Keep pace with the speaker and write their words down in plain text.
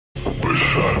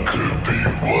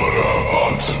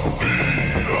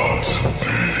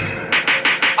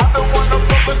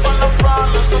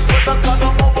so slip back on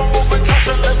the moving, trash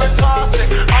and living toxic.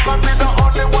 I'ma be the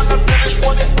only one to finish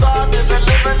what he started. And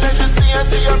living legacy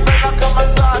until you're